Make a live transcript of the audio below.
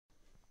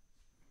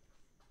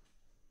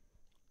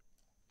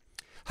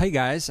Hi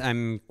guys,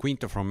 I'm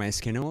Quinto from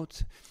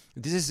SKnote.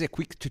 This is a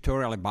quick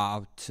tutorial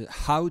about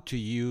how to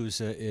use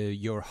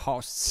your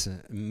host's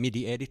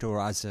MIDI editor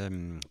as a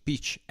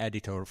pitch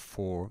editor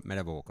for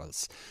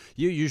MetaVocals.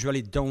 You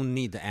usually don't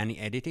need any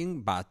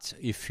editing, but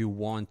if you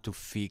want to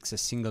fix a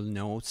single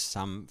note,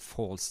 some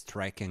false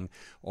tracking,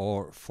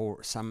 or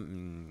for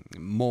some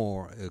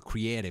more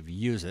creative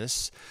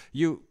uses,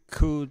 you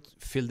could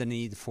feel the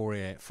need for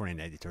an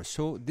editor.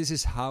 So this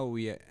is how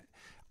we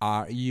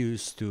are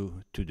used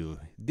to do.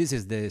 This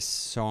is the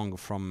song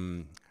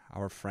from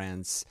our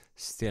friends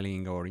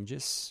Stealing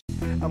Oranges.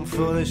 I'm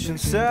foolish and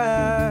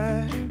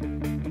sad,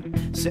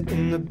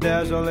 sitting up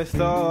there's all I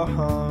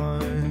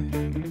thought,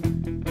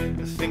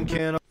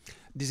 thinking.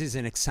 This is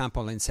an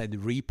example inside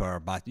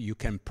Reaper, but you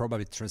can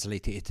probably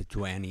translate it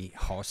to any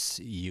host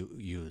you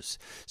use.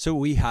 So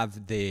we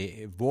have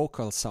the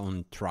vocals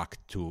on track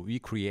 2. We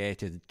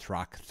created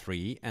track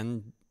 3,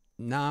 and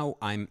now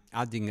I'm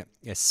adding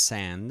a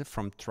send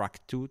from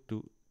track 2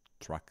 to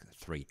track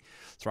 3.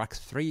 Track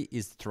 3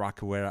 is the track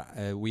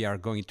where we are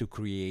going to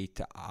create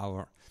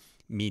our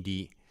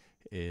MIDI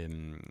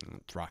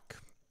track.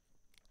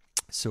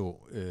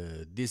 So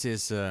this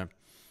is, I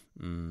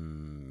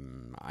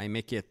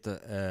make it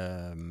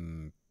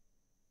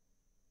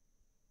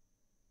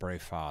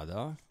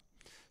pre-fader,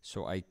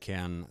 so I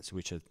can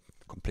switch it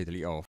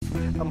completely off.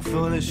 I'm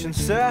foolish and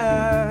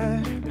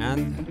sad,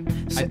 and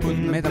I put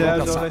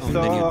MetaVocals on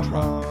the new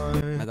track.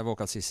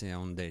 MetaVocals is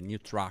on the new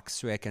track,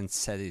 so I can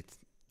set it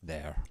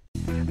there.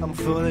 I'm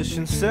foolish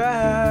and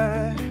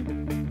sad,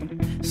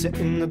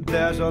 sitting up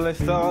there's all I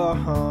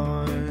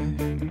thought,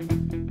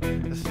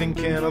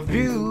 thinking of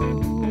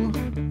you.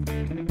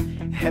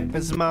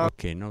 Happens my.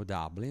 Okay, no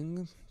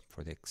doubling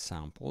for the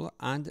example,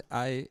 and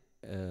I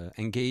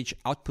engage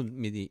output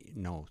MIDI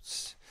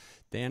notes.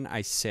 Then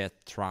I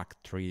set track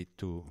 3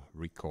 to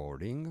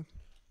recording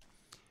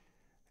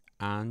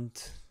and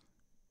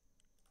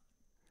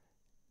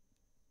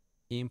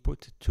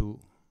input to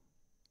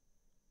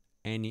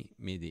any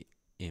MIDI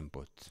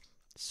input.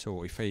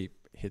 So if I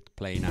hit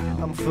play now,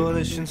 I'm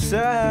foolish and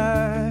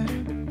sad,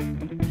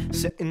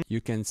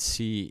 you can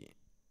see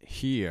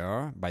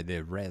here by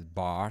the red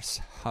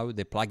bars how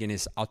the plugin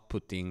is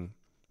outputting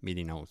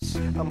MIDI notes.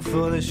 I'm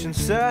foolish and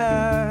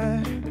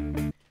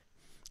sad.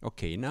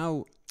 Okay,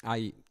 now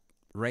I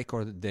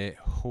record the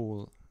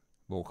whole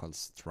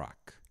vocals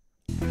track.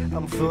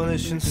 I'm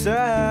foolish and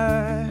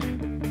sad,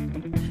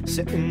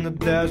 sitting up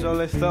there's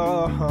all I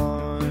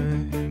thought,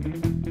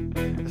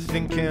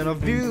 thinking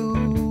of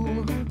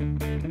you.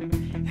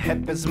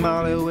 Happy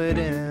smiling with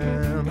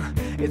him.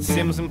 It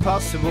seems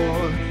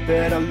impossible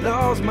that I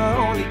lost my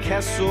only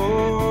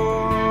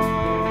castle,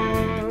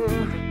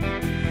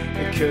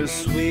 because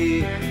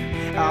sweet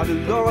are the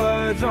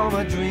lords of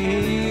my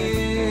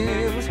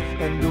dreams,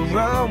 and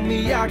around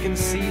me I can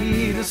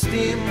see the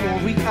steam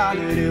of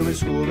reality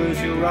which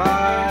covers your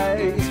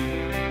eyes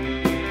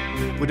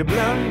with a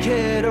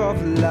blanket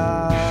of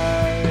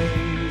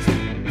lies.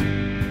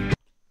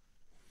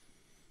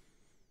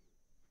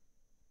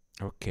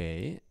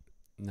 Okay,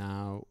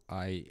 now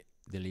I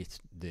delete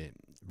the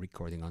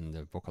recording on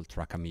the vocal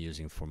track I'm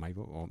using for my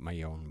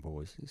own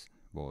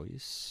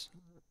voice.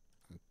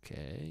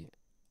 Okay,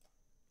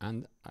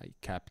 and I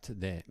kept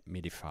the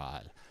MIDI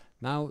file.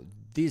 Now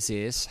this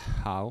is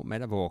how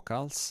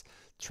MetaVocals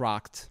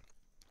tracked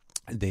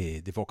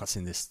the vocals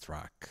in this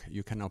track.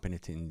 You can open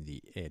it in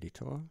the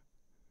editor.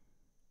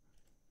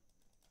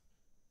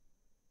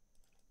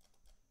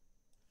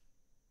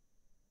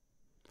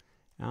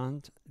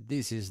 And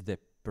this is the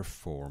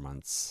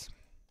performance.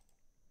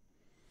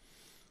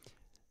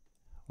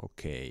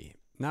 Okay,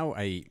 now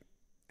I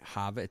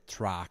have a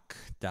track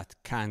that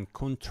can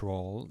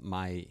control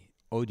my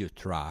audio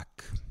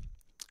track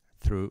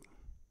through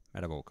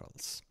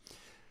MetaVocals.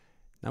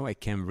 Now I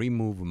can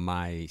remove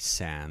my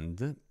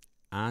send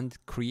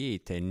and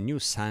create a new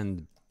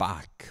send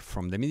back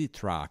from the MIDI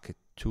track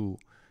to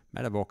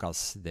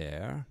MetaVocals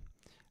there.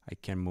 I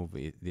can move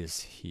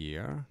this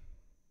here.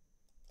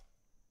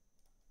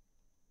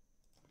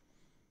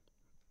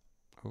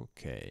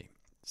 Okay,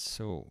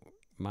 so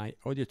my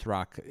audio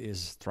track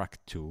is track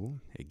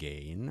 2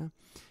 again,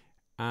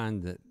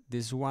 and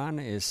this one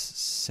is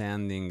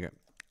sending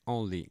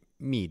only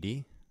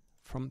MIDI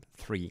from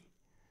 3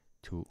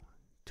 to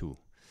 2.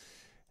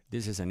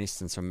 This is an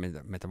instance of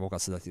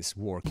MetaVocals that is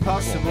working.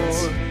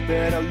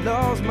 That I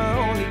lost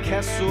my only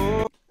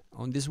castle.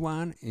 On this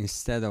one,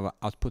 instead of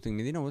outputting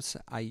MIDI notes,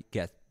 I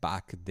get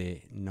back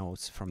the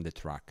notes from the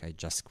track I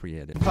just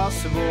created.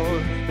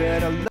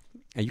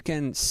 And you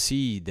can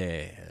see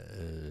the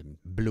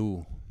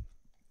blue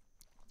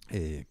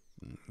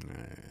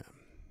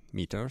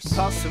meters.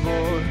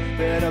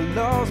 That I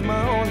lost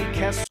my only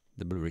castle.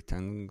 The blue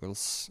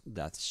rectangles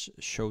that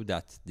show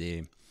that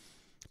the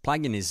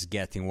plugin is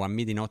getting one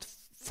MIDI note,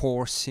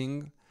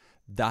 forcing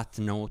that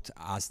note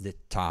as the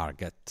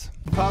target.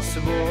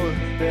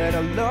 That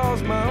I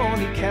lost my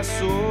only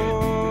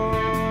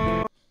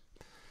castle.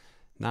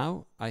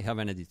 Now I have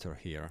an editor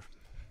here.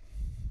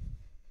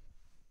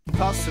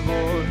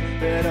 Possible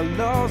that I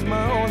lost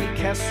my only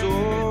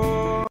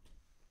castle.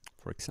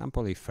 For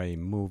example, if I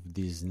move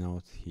this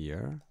note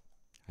here,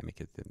 I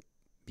make it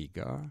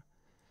bigger,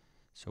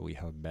 so we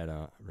have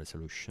better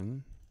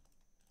resolution.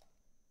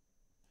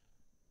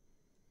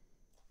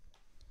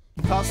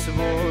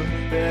 Possible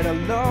that I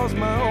lost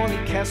my only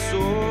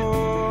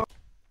castle.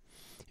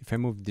 If I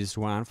move this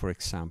one, for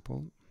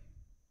example,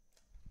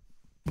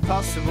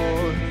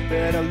 possible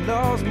that I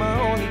lost my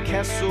only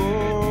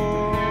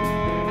castle.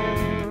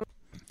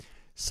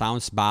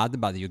 sounds bad,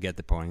 but you get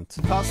the point.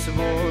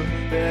 Possible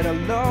that I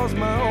lost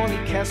my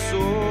only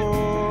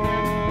castle.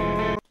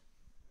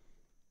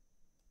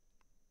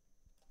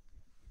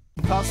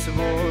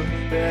 Possible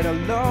that I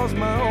lost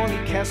my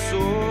only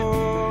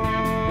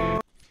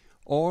castle.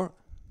 Or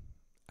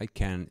I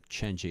can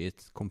change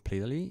it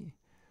completely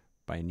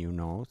by new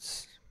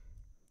notes.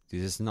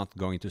 This is not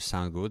going to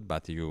sound good,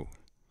 but you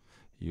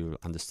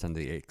understand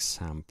the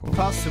example.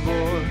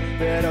 Possible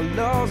that I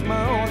lost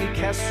my only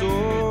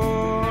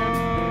castle.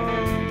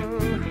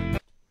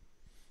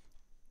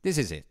 This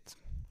is it.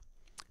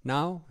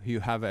 Now you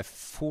have a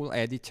full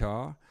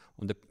editor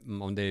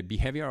on the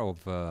behavior of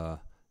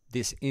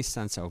this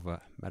instance of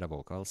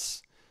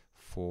MetaVocals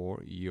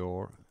for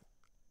your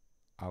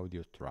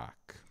audio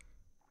track.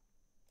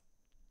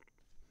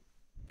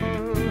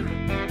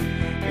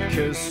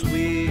 Because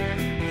sweet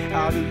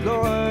are the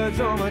lords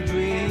of my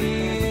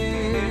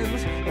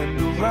dreams,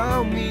 and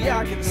around me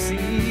I can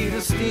see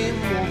the steam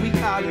of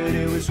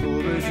reality which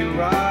covers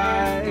your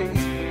eyes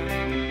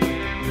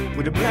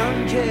with a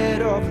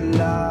blanket of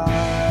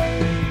light.